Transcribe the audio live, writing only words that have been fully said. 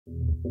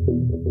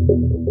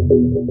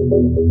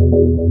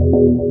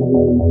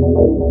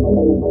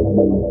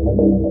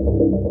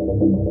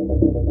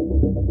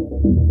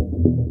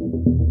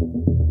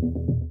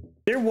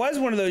There was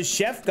one of those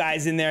chef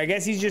guys in there. I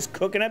guess he's just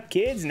cooking up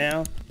kids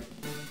now.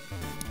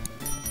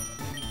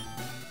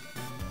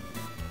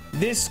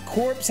 This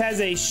corpse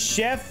has a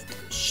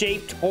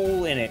chef-shaped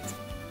hole in it.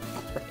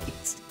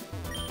 Great.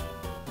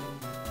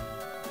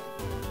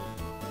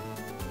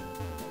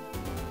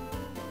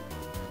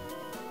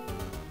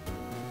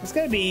 There's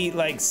gotta be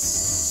like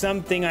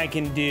something I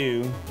can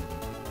do.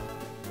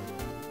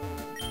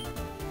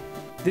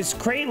 This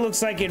crate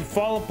looks like it'd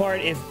fall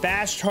apart if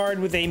bashed hard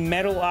with a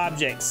metal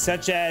object,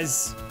 such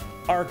as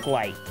arc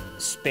light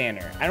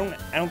spanner. I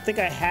don't think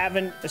I have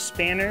a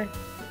spanner.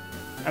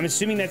 I'm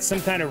assuming that's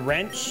some kind of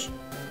wrench.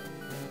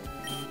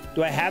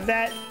 Do I have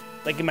that?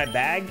 Like in my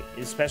bag?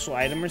 A special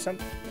item or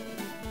something?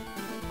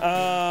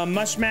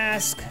 Mush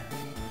mask.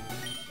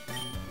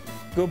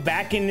 Go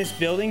back in this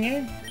building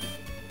here?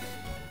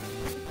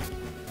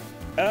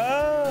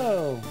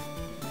 Oh.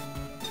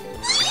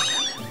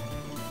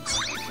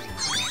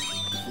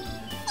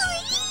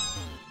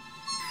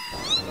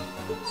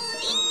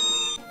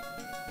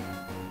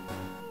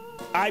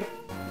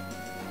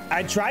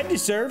 I tried to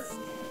surf.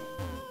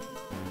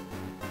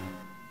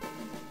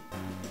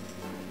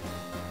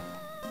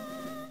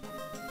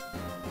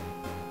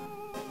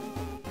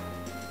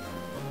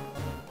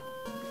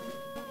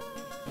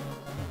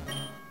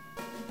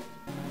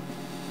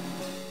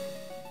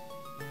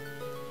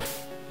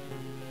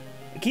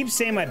 I keep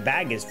saying my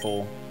bag is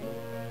full.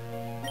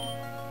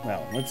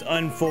 Well, let's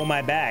unfull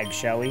my bag,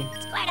 shall we?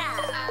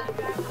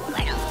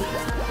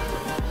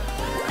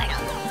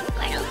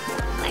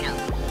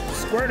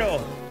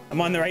 Squirtle! I'm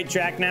on the right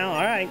track now?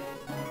 All right.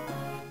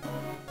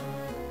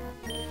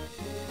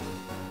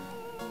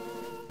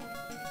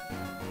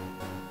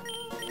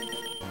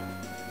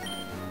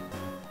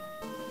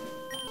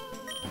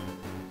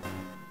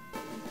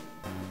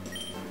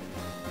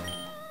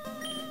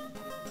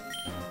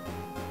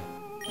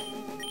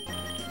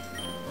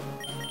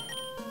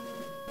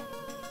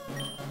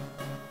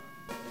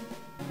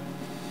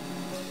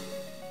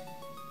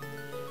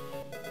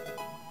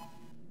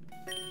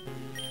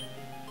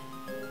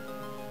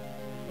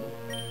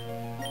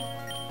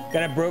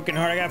 Got a broken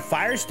heart. I got a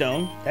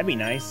firestone. That'd be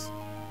nice.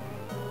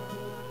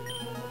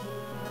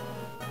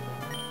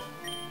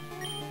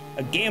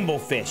 A gamble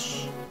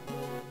fish.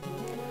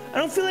 I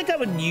don't feel like I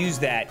would use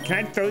that.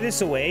 Can I throw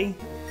this away?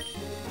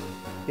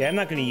 Yeah, I'm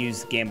not going to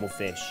use gamble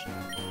fish.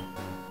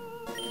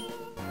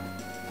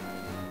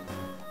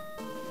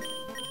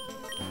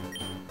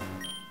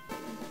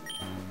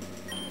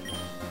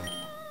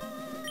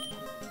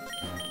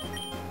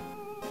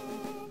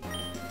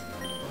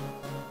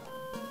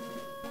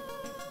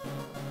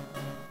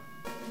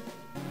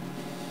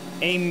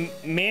 A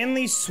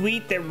manly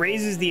sweet that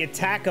raises the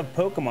attack of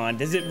Pokemon.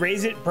 Does it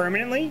raise it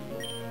permanently?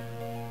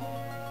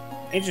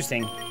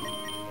 Interesting.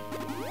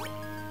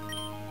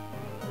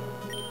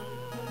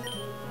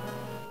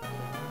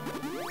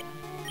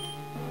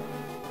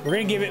 We're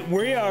gonna give it,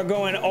 we are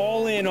going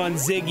all in on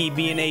Ziggy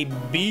being a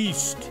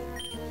beast.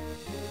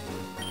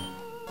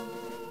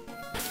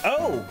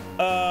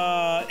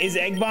 Oh, is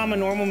Egg Bomb a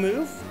normal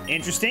move?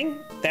 Interesting.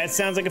 That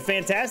sounds like a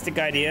fantastic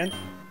idea.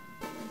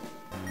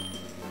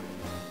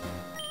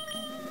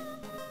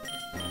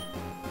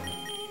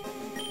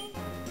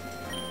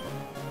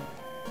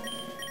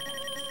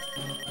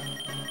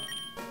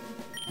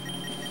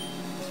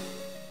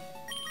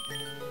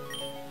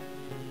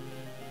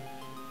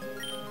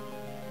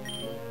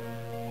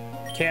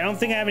 Okay, I don't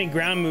think I have any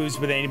ground moves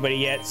with anybody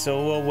yet,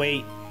 so we'll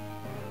wait.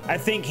 I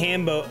think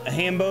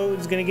Hambo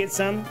is gonna get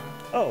some.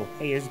 Oh,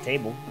 hey, here's a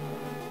table.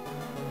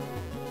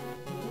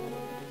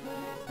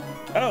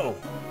 Oh,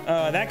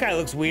 that guy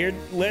looks weird.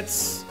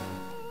 Let's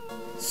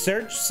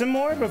search some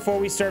more before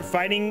we start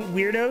fighting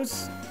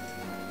weirdos.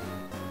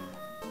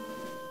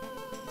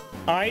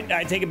 All right,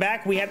 I take it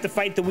back. We have to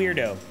fight the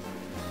weirdo.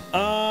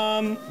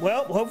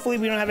 Well, hopefully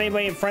we don't have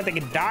anybody in front that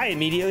could die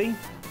immediately.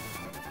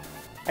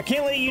 I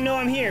can't let you know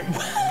I'm here.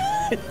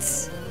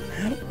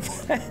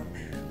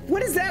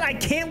 What is that? I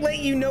can't let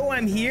you know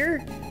I'm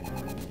here?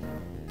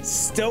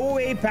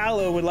 Stowaway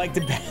Paolo would like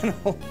to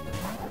battle.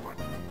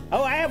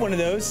 Oh, I have one of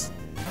those.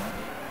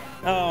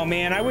 Oh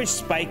man, I wish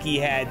Spiky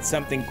had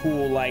something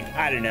cool like,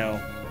 I don't know,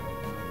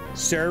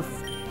 surf.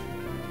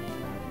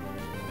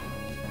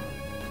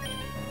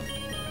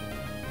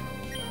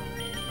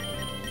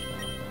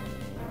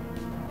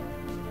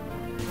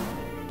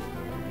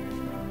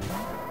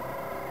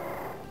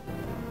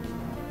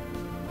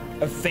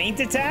 A feint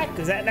attack?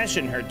 Because that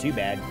shouldn't hurt too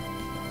bad.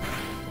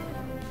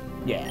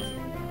 Yeah.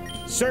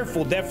 Surf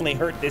will definitely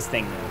hurt this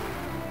thing, though.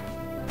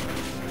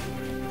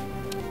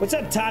 What's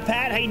up, Top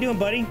Hat? How you doing,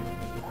 buddy?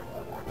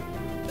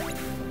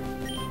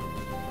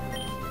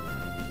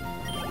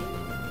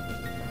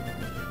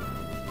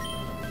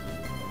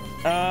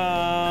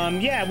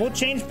 Yeah, we'll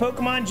change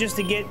Pokemon just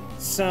to get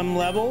some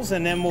levels,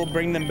 and then we'll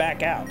bring them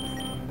back out.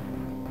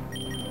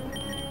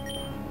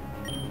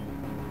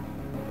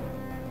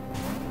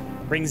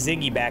 Bring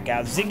Ziggy back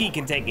out. Ziggy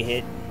can take a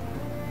hit.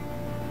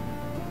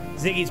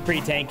 Ziggy's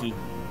pretty tanky.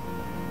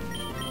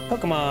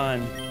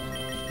 Pokemon.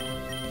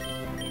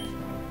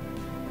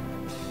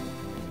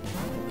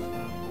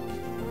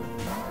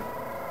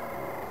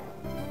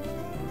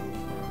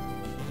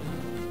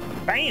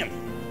 Bam!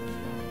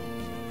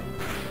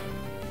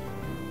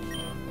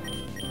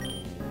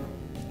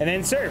 And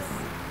then surf.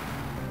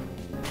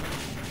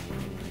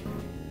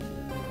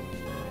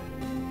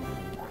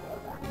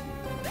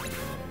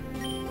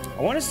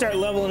 I want to start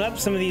leveling up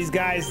some of these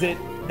guys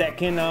that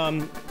can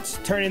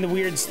turn into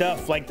weird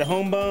stuff, like the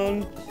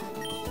Homebone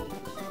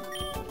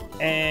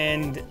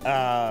and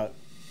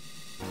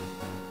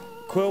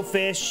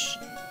Quillfish,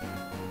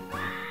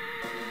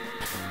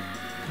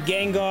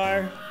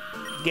 Gengar.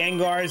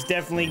 Gengar is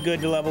definitely good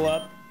to level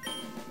up.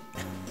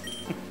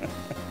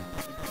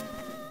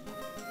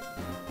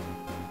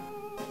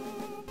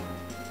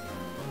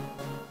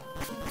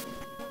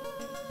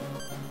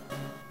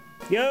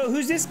 Yo,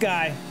 who's this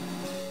guy?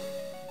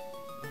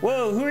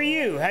 Whoa, who are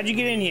you? How'd you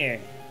get in here?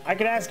 I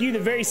could ask you the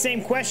very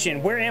same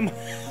question. Where am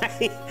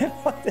I?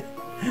 What the?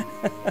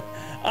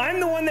 I'm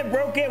the one that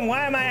broke in.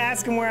 Why am I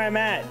asking where I'm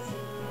at?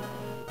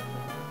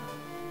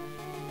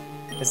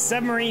 A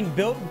submarine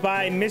built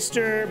by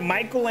Mr.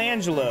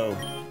 Michelangelo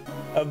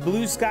of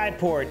Blue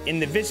Skyport in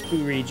the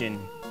Vispu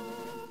region.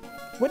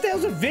 What the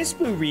hell's a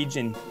Vispu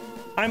region?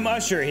 I'm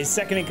Usher, his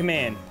second in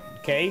command.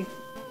 Okay.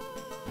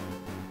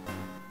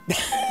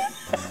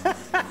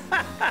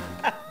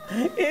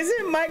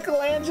 Isn't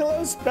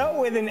Michelangelo spelled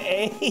with an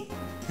A?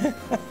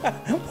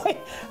 Wait,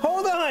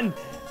 hold on.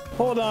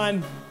 Hold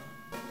on.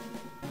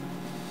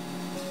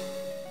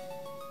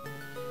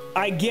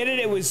 I get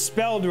it was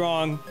spelled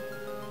wrong.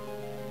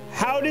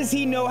 How does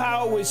he know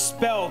how it was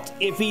spelt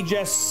if he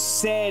just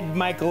said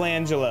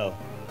Michelangelo?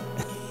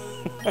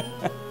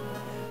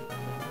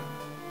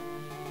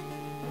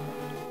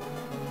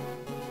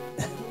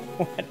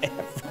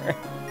 Whatever.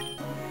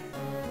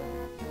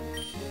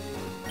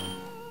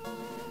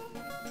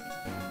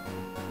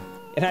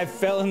 And I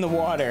fell in the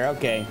water.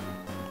 Okay.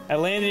 I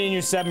landed in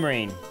your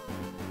submarine.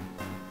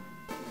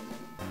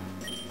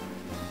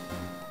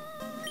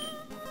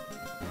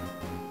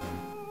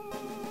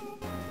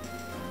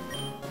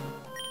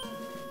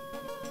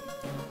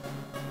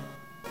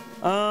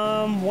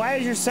 Why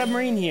is your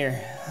submarine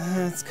here?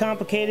 It's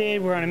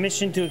complicated. We're on a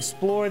mission to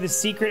explore the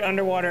secret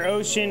underwater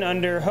ocean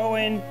under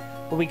Hoenn,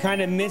 but we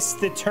kind of missed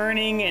the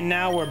turning, and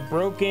now we're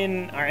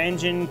broken. Our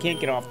engine can't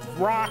get off the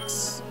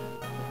rocks.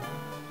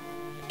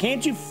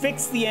 Can't you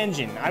fix the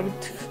engine? I would...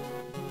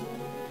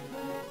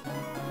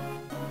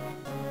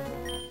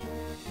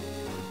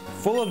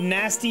 Full of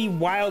nasty,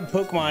 wild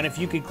Pokemon if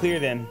you could clear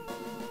them.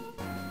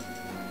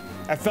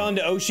 I fell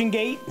into Ocean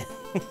Gate?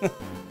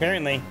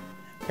 Apparently.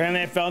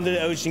 Apparently I fell into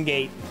the Ocean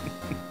Gate.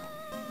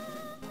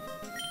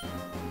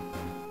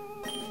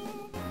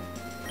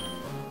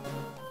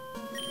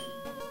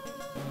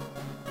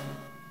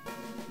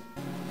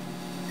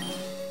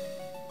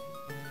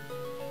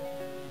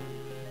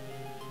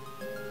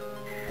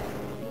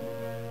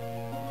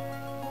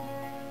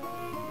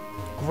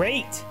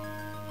 Great.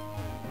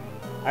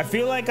 I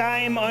feel like I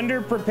am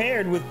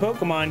underprepared with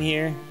Pokemon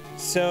here.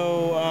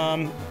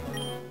 So,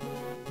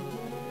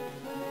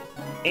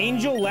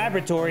 Angel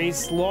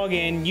Laboratories,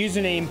 login,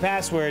 username,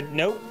 password.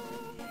 Nope.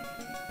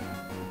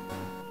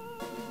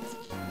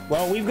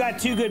 Well, we've got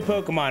two good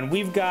Pokemon.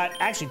 We've got,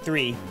 actually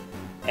three.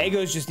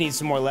 Eggos just needs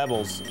some more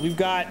levels. We've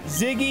got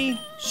Ziggy,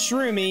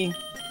 Shroomy,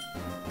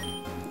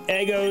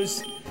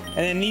 Eggos, and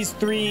then these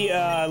three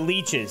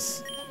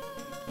leeches.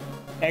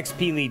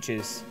 XP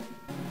leeches.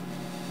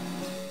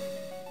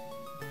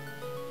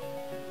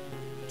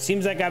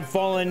 Seems like I've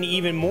fallen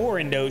even more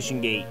into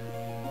Ocean Gate.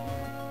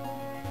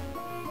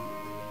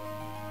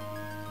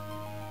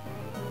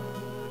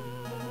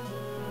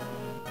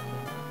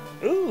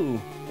 Ooh,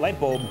 light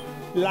bulb.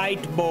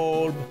 Light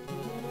bulb.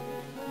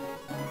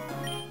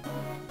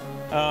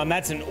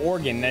 That's an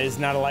organ. That is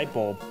not a light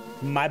bulb.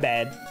 My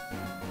bad.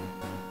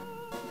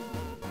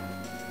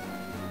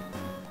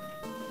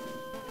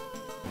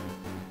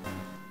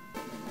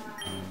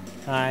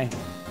 Hi.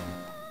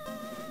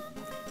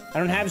 I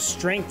don't have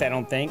strength, I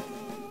don't think.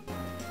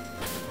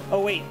 Oh,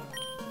 wait.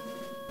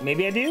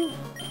 Maybe I do?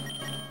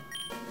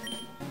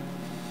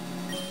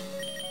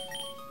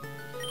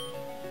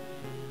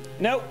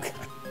 Nope.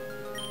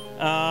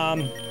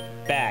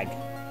 Bag.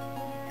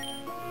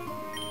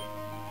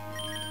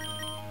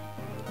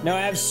 No,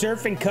 I have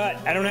surf and cut.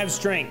 I don't have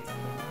strength.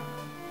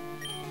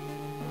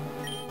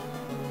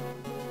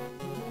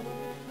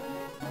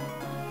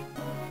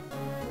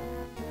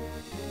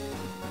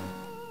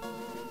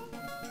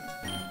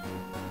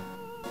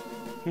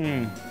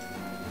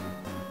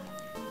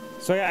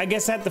 So I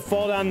guess I have to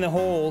fall down the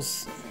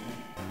holes.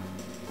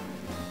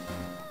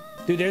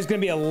 Dude, there's gonna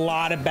be a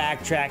lot of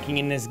backtracking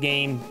in this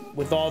game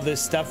with all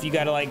this stuff you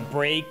gotta like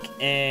break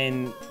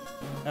and...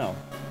 Oh.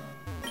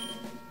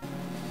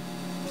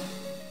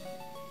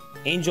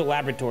 Angel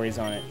Laboratories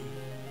on it.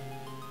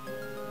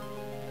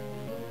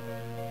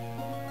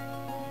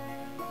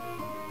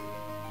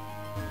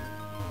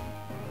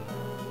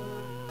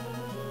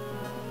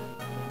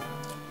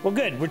 Well,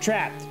 good. We're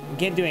trapped. We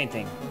can't do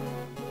anything.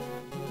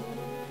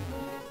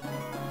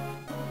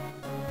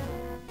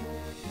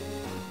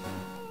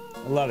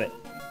 I love it.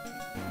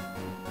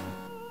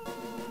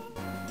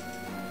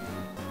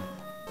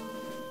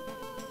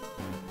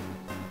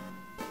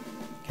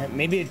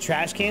 Maybe the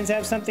trash cans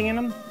have something in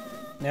them?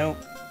 No.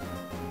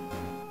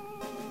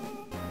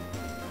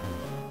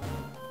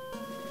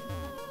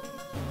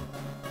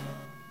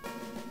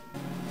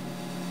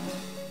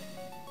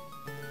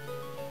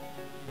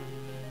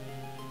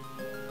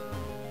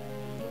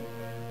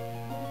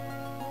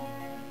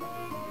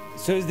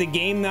 So is the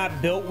game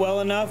not built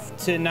well enough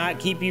to not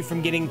keep you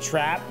from getting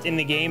trapped in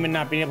the game and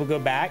not being able to go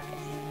back?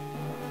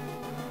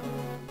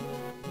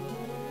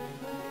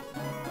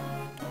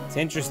 It's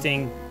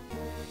interesting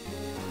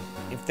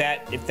if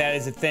that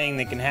is a thing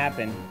that can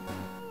happen.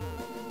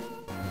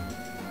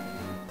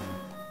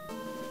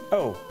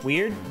 Oh,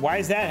 weird. Why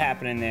is that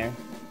happening there?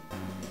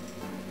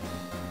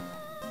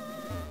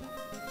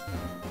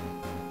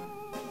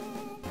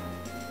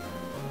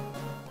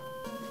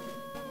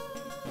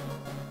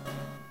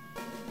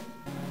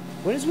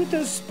 What is with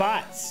those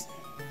spots?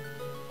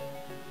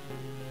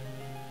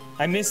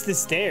 I missed the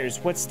stairs.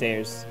 What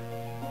stairs?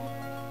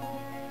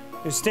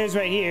 There's stairs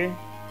right here.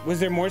 Was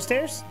there more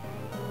stairs?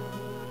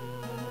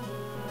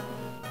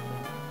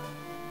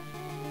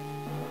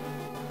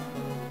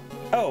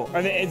 Oh,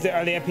 are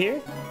they up here?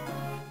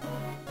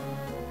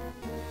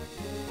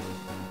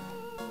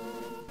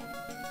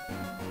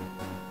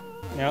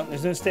 No,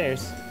 there's no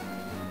stairs.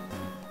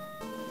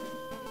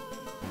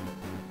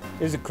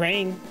 There's a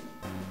crane.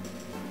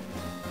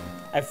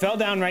 I fell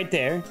down right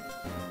there.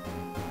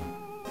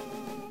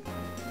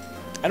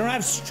 I don't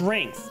have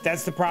strength.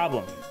 That's the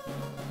problem.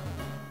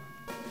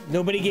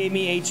 Nobody gave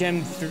me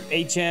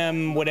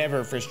HM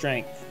whatever for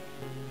strength.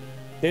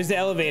 There's the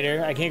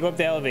elevator. I can't go up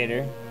the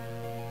elevator.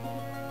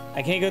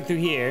 I can't go through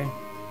here.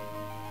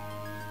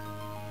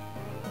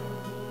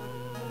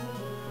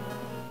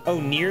 Oh,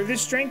 near the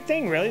strength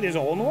thing? Really? There's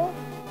a hole in the wall?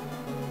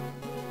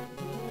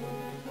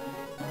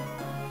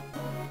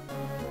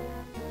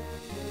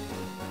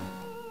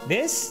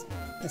 This?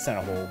 That's not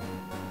a hole.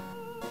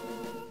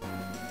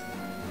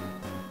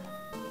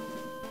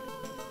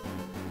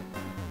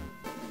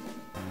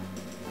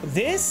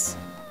 This?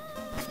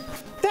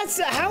 That's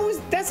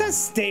not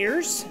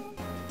stairs.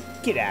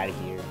 Get out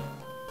of here.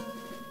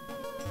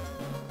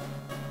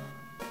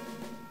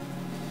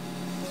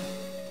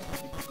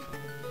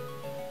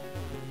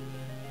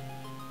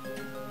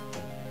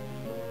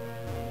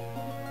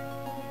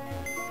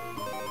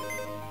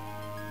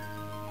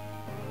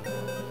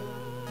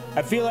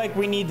 I feel like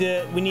we need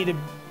to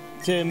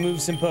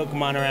move some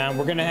Pokemon around.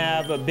 We're gonna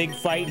have a big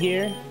fight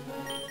here.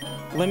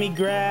 Let me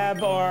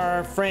grab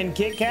our friend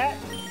Kit Kat.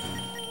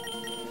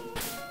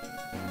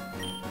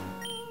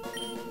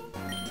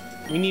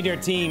 We need our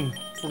team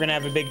if we're gonna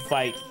have a big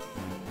fight.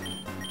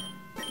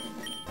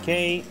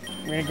 Okay,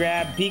 we're gonna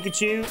grab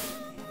Pikachu,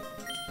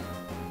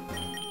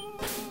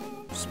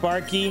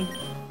 Sparky.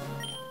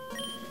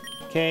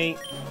 Okay.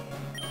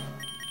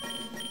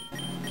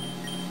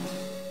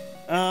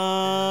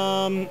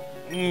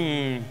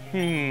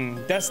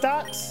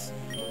 Dustox?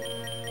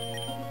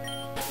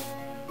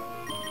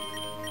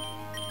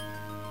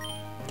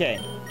 Okay.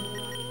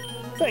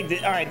 I feel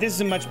like all right, this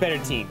is a much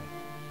better team.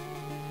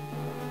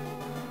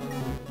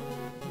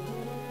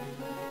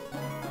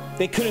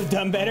 They could have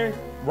done better,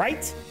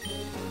 right?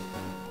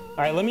 All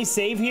right, let me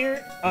save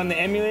here on the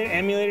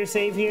emulator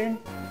save here.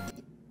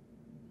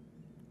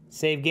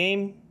 Save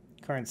game,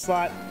 current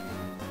slot.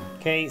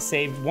 Okay,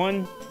 saved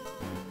one.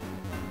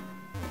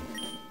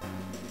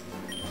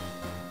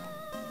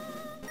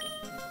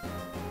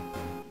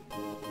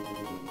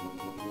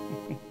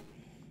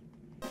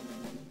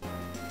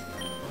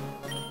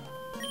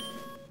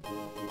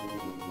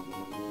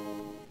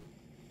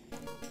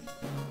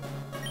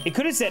 It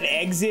could have said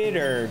exit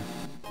or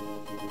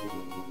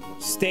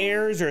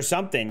stairs or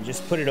something.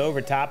 Just put it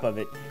over top of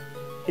it.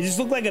 It just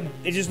looked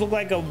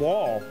like a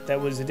wall that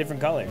was a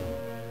different color.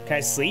 Can I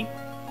sleep?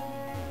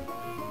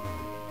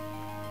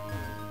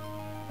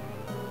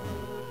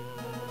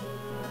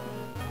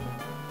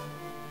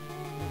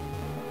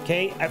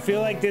 Okay, I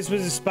feel like this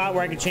was a spot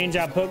where I could change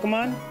out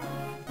Pokemon.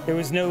 There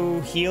was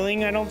no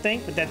healing, I don't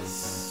think, but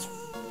that's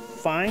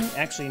fine.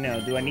 Actually, no.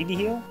 Do I need to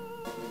heal?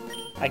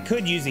 I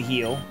could use a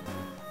heal.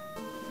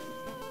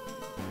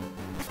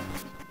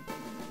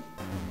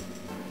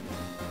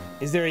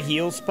 Is there a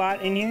heal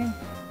spot in here?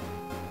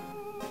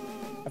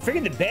 I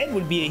figured the bed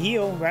would be a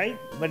heal, right?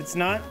 But it's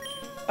not.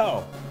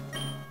 Oh.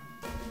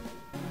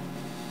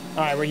 All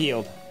right, we're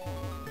healed.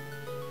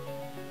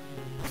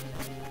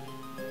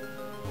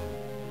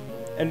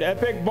 An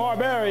epic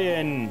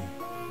barbarian.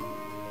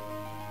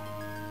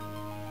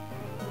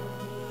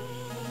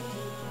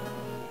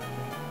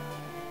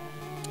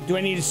 Do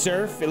I need to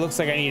surf? It looks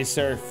like I need to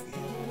surf.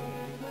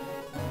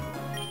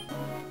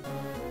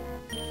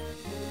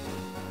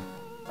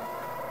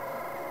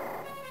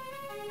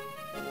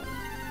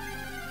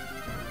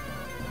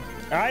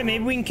 All right,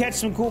 maybe we can catch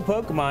some cool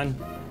Pokemon.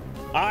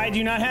 I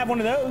do not have one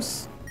of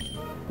those.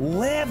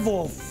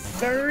 Level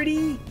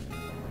 30?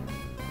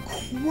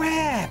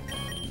 Crap.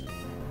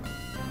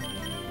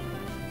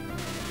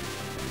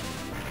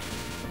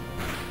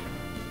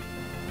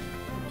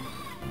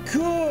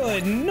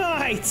 Good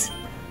night.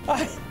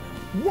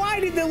 Why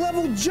did the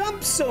level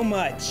jump so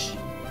much?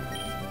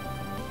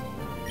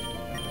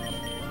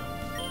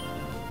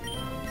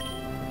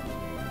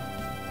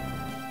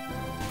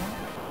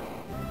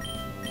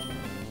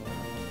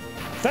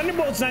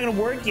 Thunderbolt's not gonna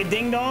work, you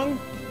ding dong.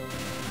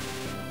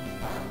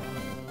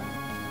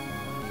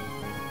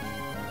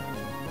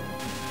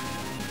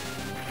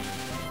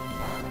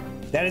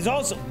 That is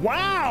also,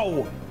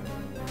 wow!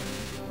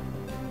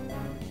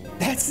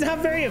 That's not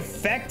very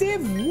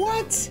effective?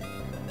 What?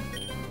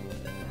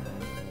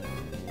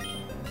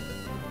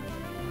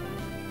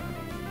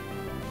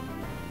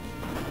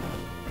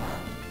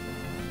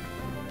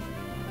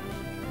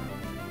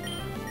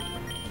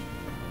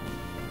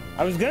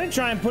 I was gonna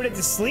try and put it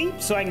to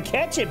sleep so I can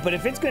catch it, but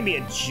if it's gonna be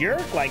a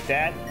jerk like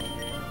that...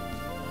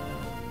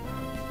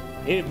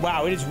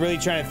 wow, it is really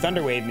trying to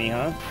thunderwave me,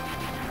 huh?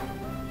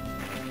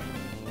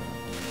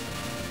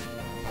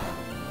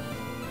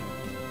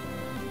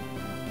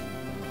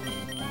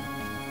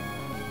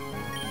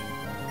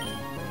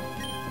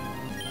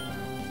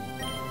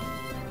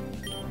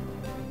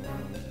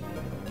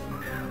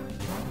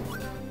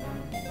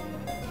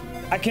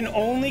 I can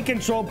only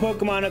control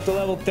Pokemon up to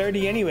level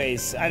 30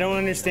 anyways. I don't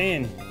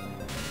understand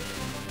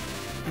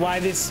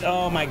why this...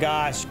 Oh my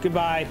gosh.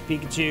 Goodbye,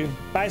 Pikachu.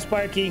 Bye,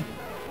 Sparky.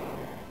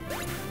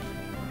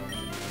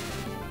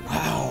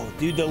 Wow,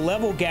 dude, the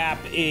level gap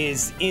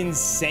is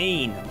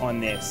insane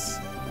on this.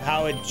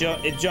 How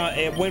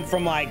it went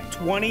from like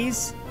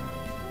 20s.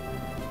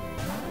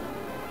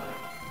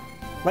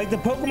 Like the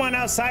Pokemon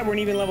outside weren't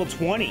even level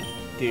 20,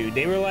 dude.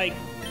 They were like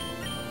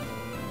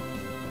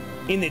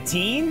in the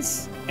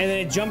teens, and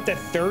then it jumped to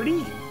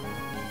 30.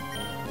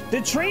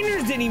 The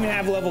trainers didn't even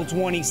have level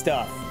 20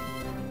 stuff.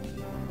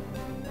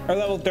 Or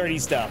level 30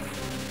 stuff.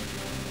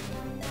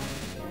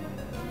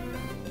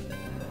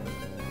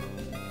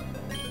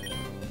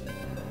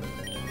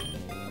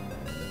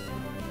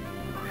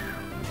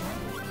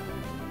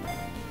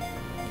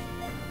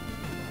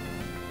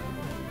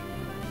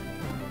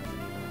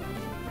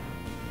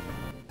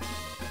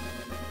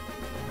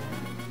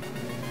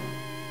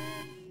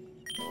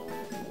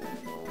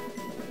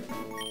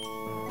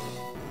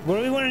 What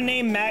do we want to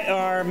name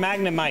our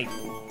Magnemite?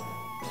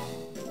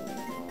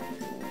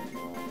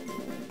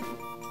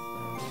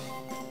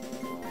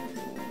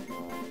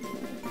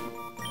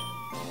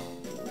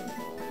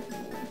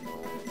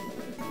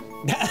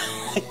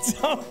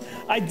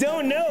 I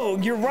don't know.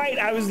 You're right.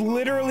 I was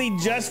literally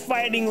just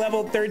fighting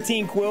level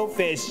 13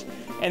 Quillfish,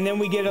 and then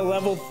we get a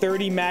level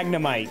 30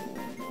 Magnemite.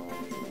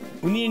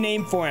 We need a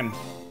name for him.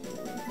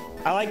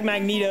 I like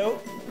Magneto.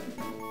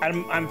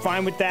 I'm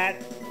fine with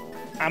that.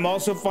 I'm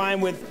also fine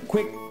with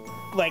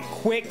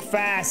quick,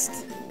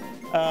 fast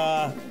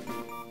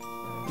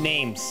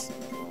names.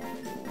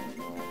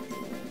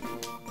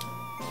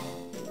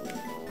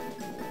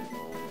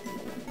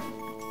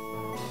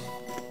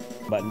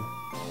 Button.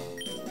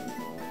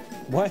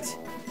 What?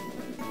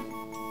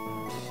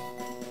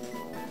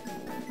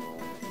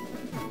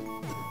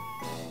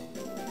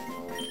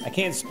 I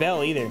can't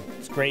spell either.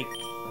 It's great.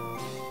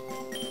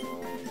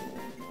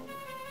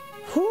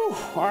 Whew.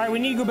 All right, we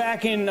need to go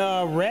back and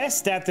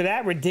rest after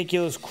that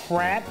ridiculous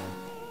crap.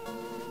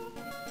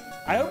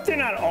 I hope they're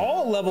not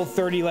all level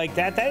 30 like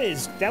that.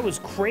 That was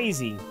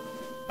crazy.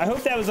 I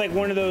hope that was like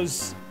one of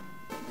those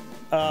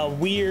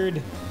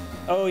weird,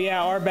 oh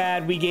yeah, our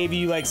bad, we gave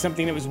you like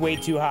something that was way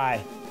too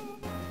high.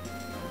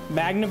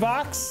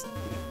 Magnavox?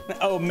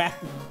 Oh,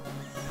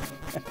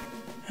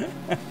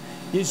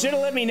 you should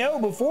have let me know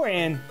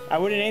beforehand. I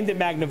would have named it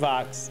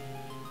Magnavox.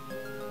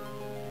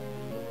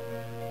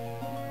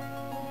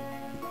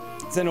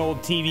 It's an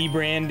old TV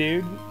brand,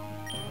 dude.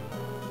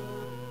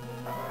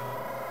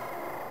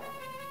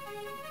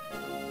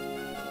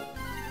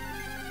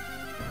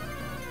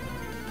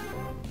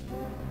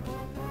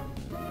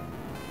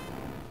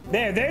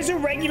 There's a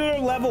regular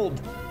level.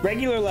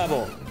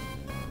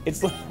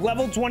 It's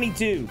level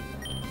 22.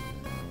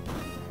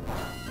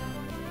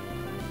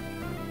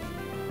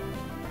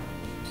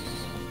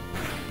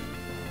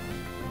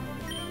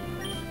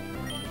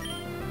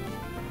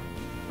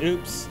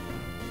 Oops.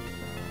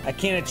 I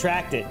can't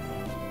attract it.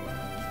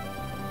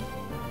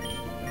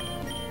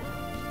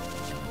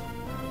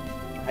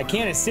 I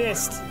can't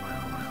assist.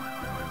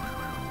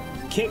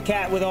 Kit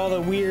Kat with all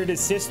the weird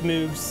assist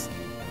moves.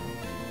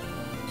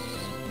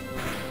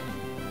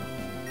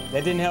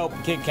 That didn't help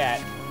Kit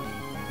Kat.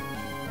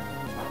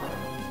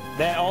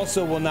 That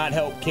also will not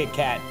help Kit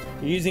Kat.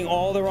 You're using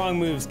all the wrong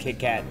moves, Kit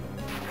Kat.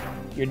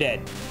 You're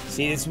dead.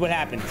 See, this is what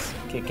happens,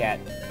 Kit Kat.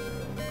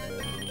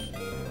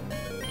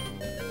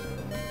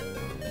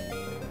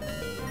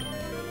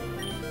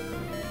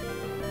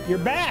 You're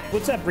back!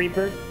 What's up,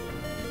 Reaper?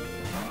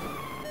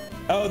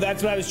 Oh,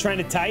 that's what I was trying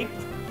to type?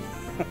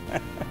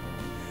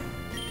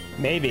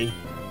 Maybe.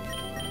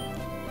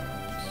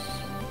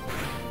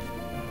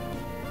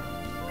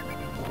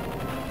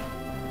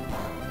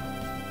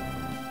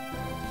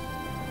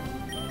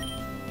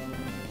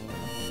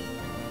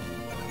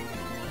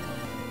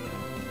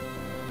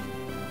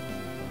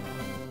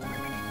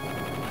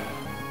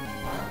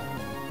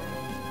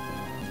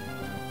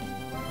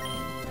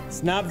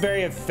 It's not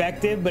very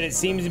effective, but it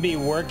seems to be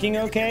working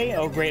okay.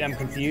 Oh, great, I'm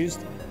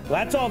confused. Well,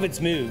 that's all of its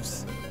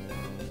moves.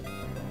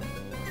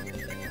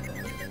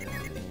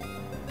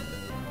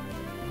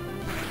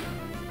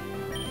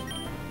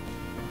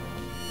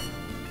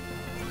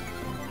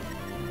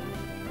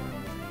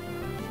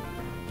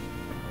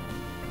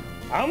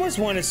 I almost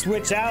want to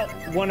switch out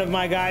one of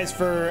my guys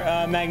for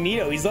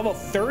Magneto. He's level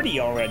 30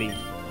 already.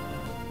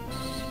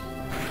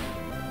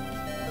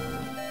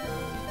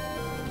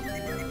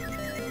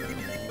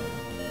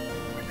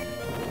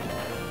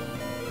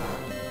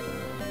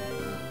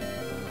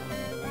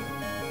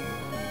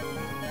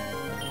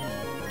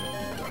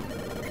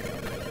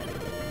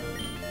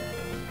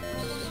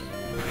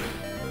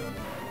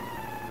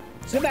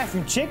 Let's go back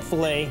from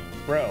Chick-fil-A,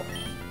 bro.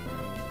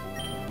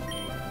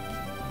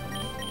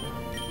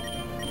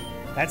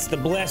 That's the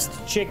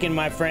blessed chicken,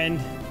 my friend.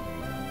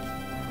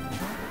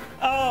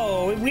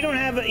 Oh, we don't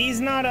have a... He's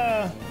not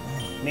a...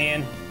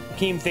 Man, I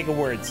can't even think of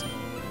words.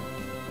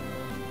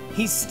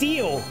 He's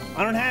steel.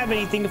 I don't have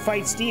anything to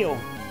fight steel.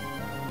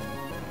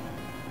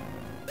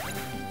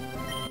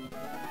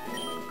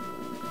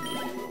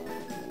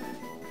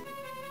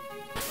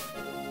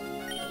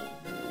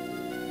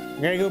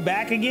 We're gonna go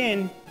back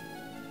again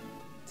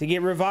to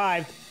get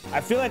revived.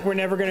 I feel like we're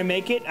never gonna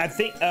make it. I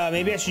think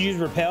maybe I should use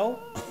repel.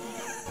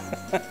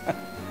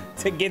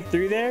 To get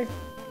through there,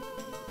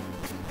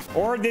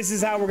 or this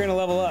is how we're gonna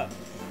level up.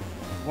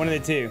 One of the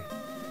two.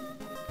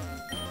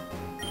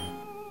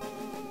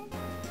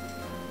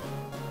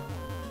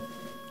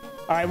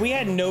 All right, we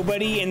had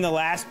nobody in the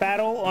last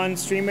battle on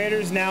Stream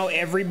Raiders. Now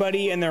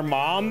everybody and their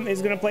mom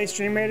is gonna play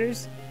Stream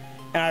Raiders,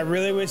 and I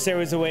really wish there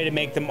was a way to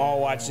make them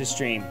all watch the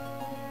stream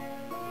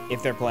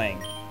if they're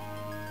playing.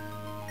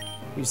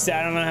 You said,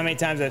 I don't know how many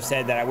times I've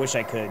said that. I wish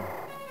I could.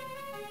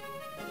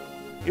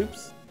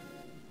 Oops.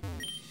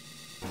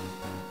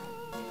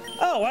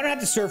 Oh, I don't have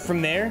to surf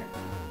from there.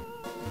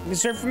 I can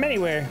surf from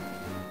anywhere.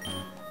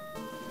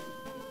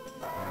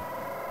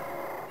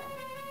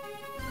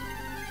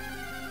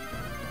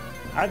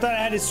 I thought I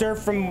had to surf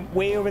from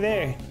way over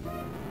there.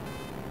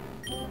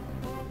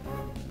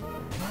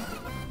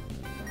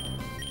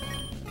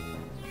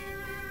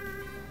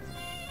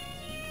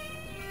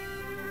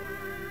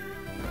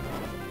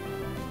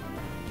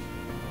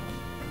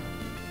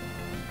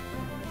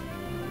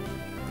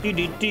 Do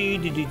do do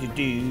do do do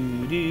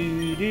do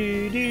do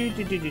do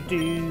do do do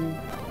do.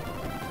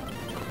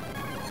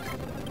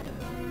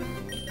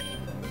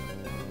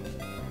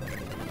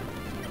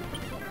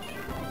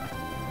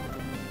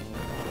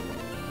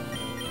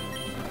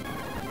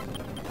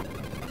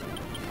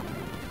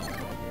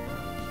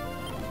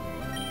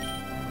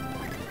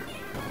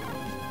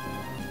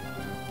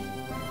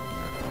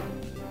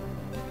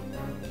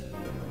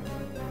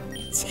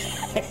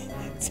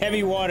 It's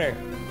heavy water.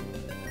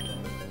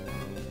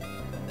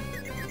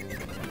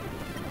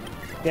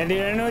 Yeah,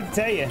 dude, I don't know what to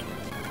tell you.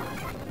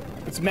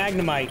 It's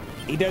Magnemite.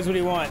 He does what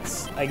he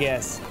wants, I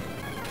guess.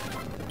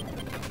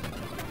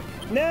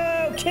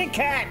 No, Kit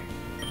Kat!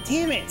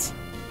 Damn it!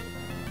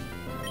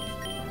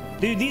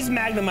 Dude, these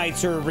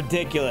Magnemites are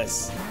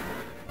ridiculous.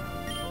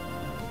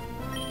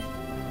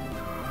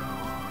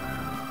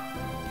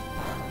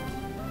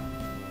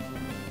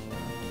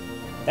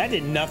 That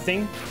did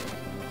nothing.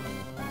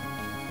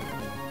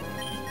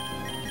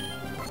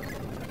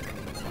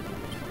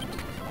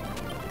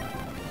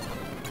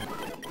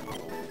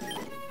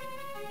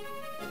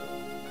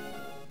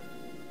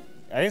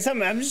 I guess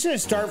I'm just gonna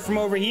start from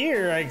over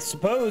here. I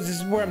suppose this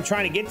is where I'm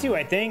trying to get to,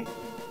 I think.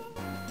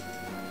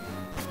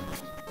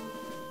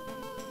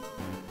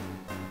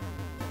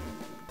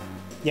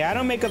 Yeah, I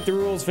don't make up the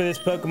rules for this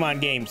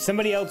Pokemon game.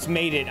 Somebody else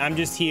made it. I'm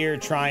just here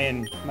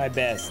trying my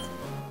best.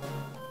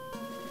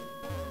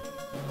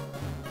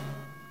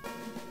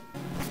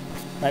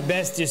 My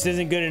best just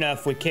isn't good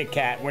enough with Kit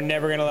Kat. We're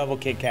never gonna level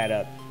Kit Kat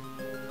up.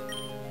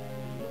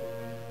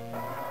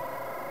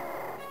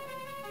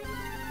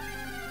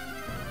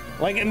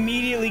 Like,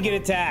 immediately get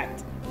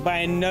attacked by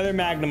another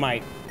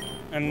Magnemite.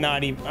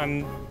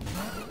 I'm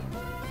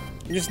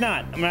just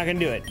not. I'm not gonna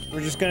do it.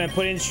 We're just gonna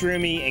put in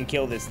Shroomy and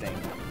kill this thing.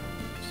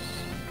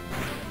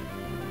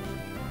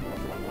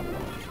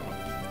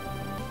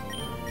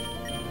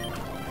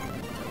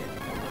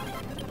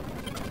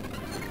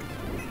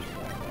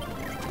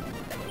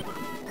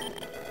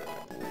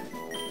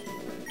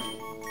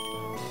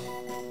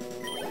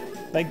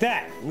 Like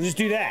that. We'll just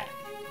do that.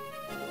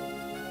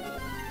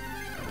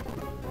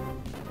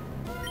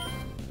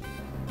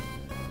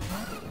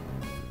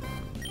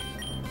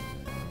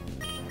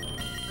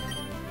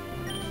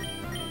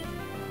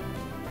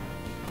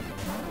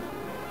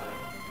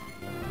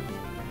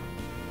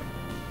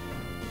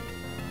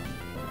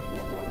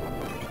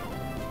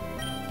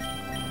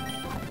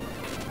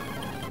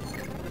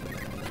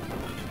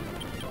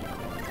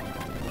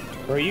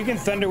 Bro, you can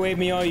Thunder Wave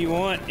me all you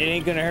want. It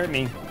ain't gonna hurt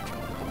me.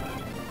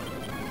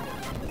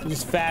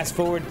 Just fast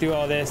forward through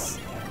all this.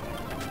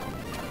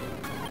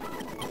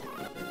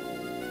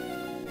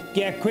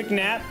 Yeah, quick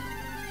nap.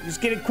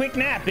 Just get a quick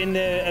nap in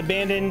the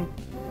abandoned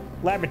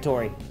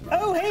laboratory.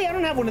 Oh, hey, I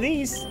don't have one of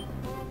these.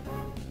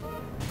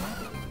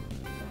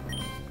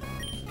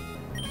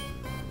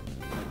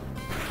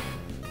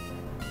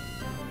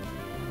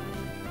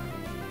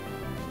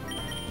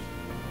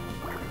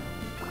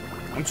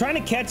 I'm trying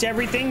to catch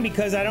everything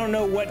because I don't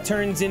know what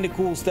turns into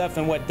cool stuff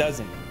and what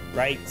doesn't,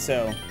 right?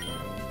 So.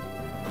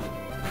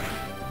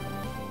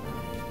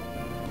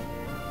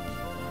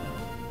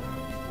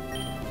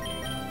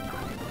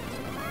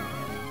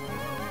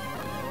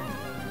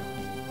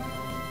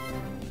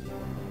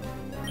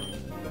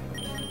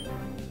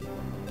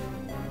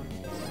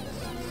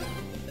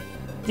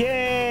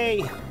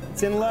 Yay!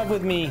 It's in love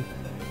with me.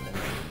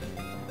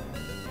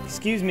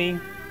 Excuse me.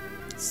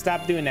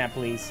 Stop doing that,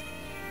 please.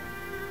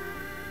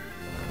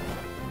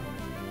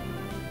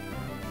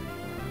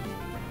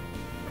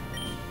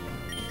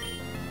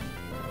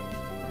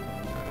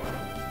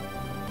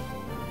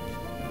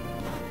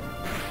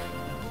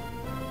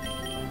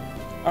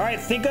 All right,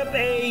 think up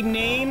a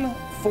name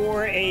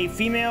for a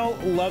female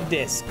love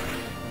disc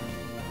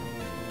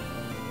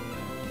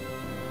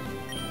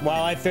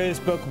while I throw this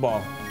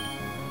Pokeball.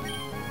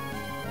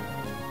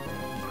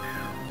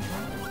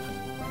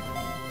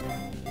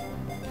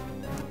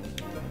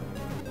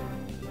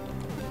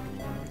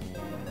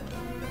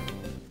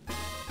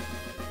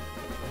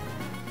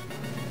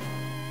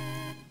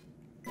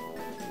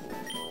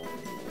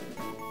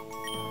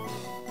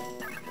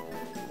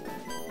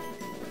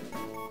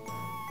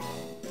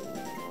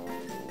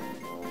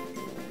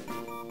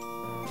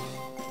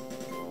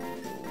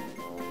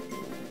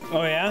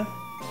 Oh, yeah?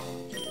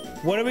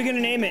 What are we gonna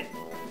name it?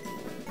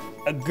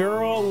 A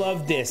girl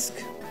love disc.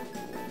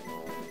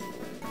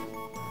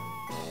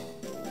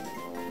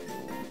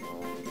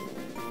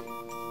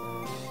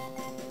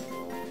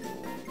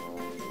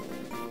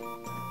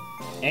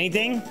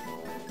 Anything?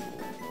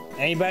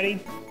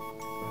 Anybody?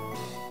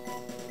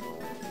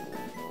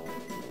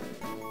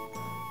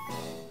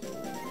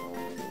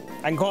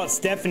 I can call it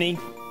Stephanie.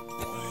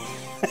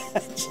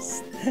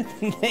 Just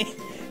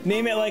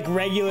name it like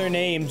regular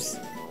names.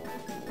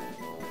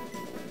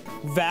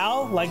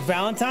 Val? Like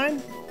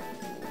Valentine?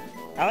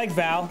 I like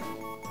Val.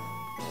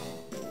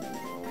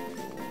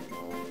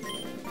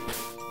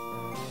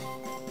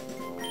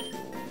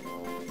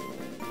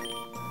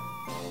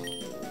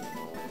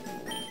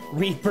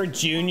 Reaper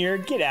Jr.?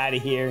 Get out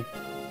of here.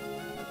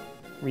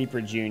 Reaper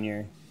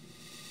Jr.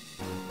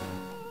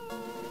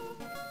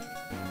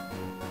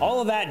 All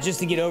of that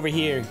just to get over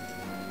here.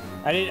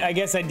 I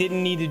guess I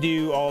didn't need to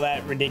do all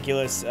that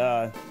ridiculous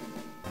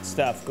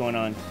stuff going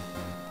on.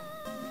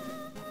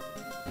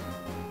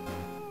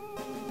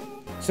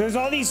 So there's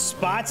all these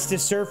spots to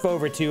surf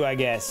over to, I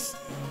guess.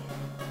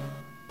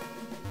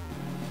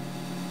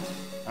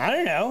 I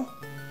don't know.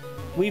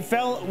 We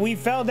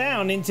fell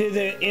down into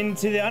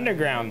the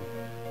underground.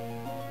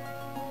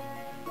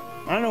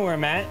 I don't know where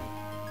I'm at.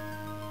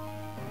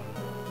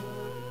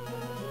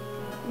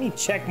 Let me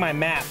check my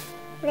map.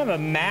 I don't have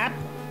a map.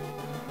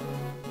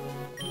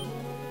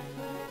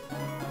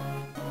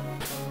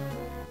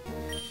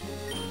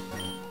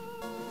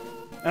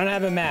 I don't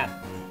have a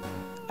map.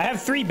 I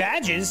have 3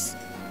 badges.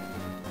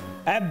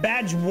 I have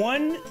badge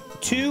 1,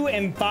 2,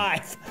 and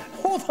 5.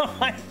 Hold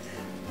on.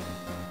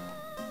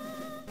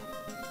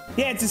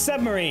 Yeah, it's a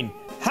submarine.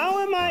 How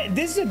am I?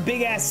 This is a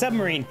big ass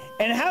submarine.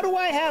 And how do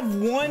I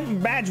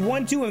have badge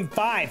 1, 2, and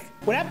 5?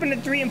 What happened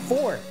to 3 and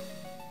 4?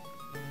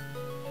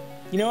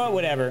 You know what?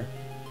 Whatever.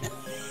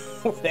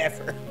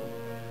 Whatever.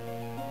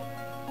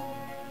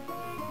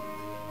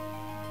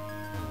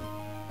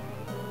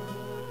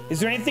 Is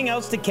there anything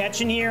else to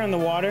catch in here on the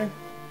water?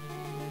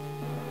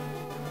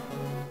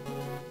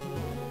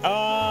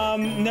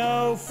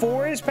 No.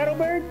 4 is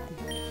Petalburg?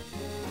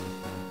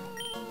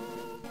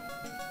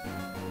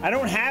 I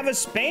don't have a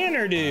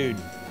spanner, dude.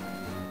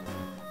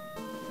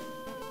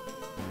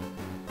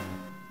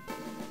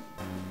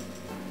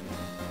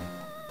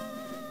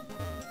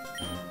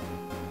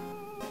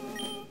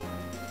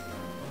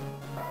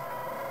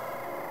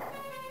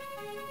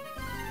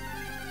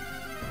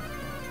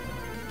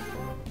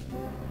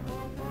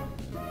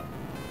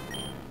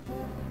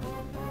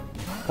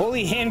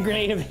 Holy hand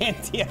grenade of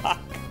Antioch.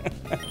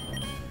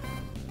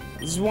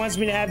 This wants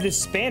me to have this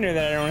spanner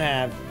that I don't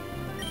have.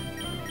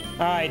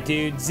 All right,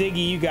 dude.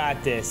 Ziggy, you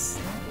got this.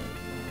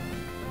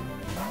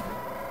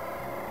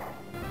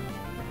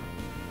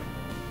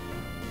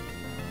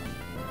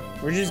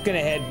 We're just gonna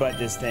headbutt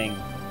this thing.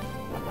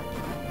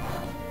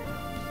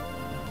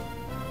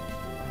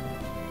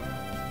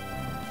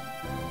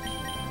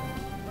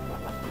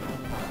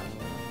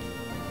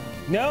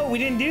 No, we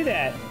didn't do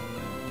that.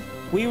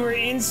 We were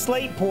in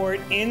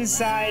Slateport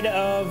inside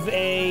of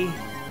a...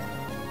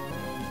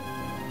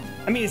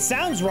 I mean, it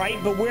sounds right,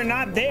 but we're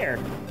not there.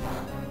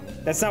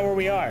 That's not where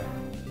we are.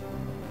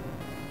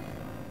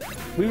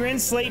 We were in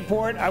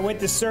Slateport. I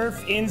went to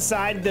surf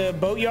inside the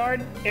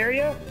boatyard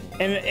area,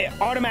 and it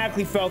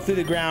automatically fell through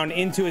the ground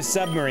into a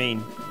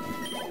submarine.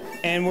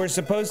 And we're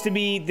supposed to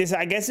be this.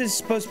 I guess it's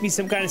supposed to be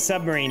some kind of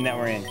submarine that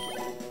we're in.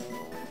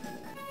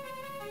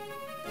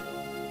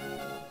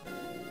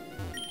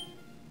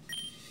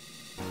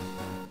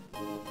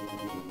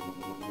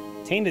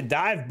 Obtained a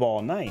dive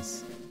ball.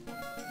 Nice.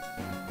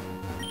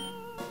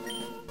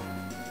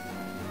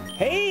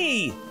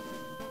 Hey!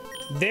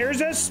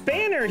 There's a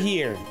spanner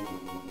here.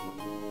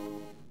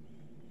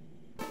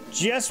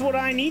 Just what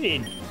I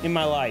needed in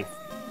my life.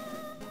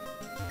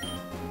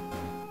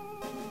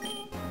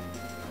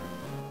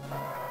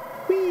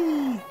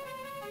 Whee!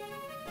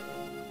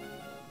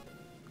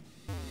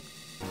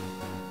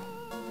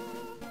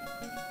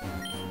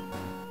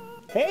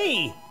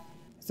 Hey!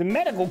 There's a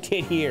medical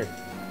kit here.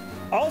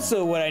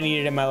 Also what I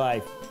needed in my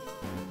life.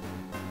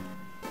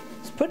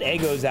 Let's put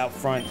Eggos out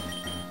front.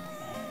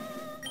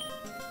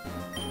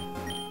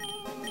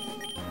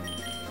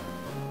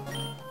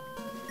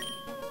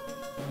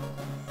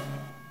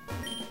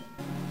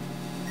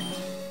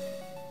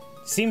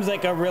 Seems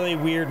like a really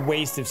weird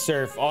waste of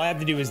surf. All I have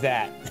to do is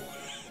that.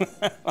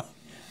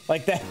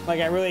 Like that.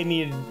 Like I really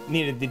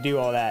needed to do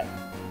all that.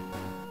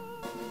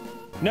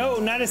 No,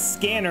 not a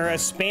scanner, a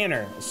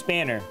spanner. A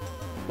spanner.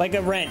 Like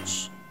a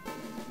wrench.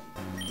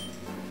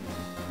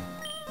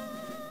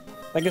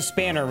 Like a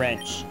spanner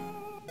wrench.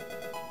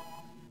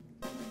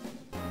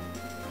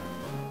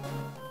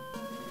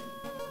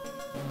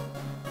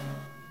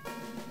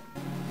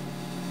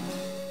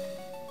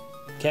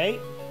 Okay.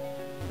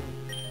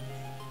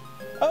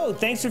 Oh,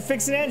 thanks for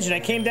fixing the engine. I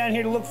came down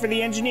here to look for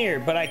the engineer,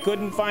 but I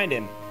couldn't find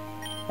him.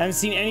 I haven't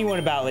seen anyone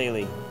about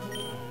lately.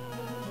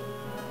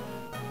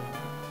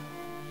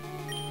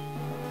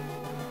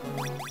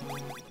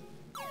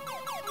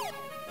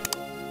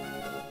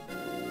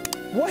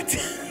 What?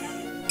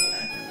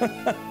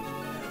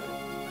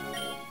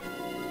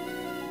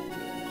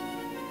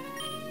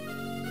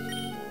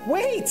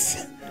 Wait!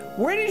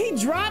 Where did he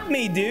drop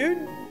me,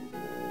 dude?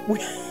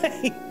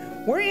 Wait,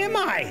 where am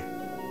I?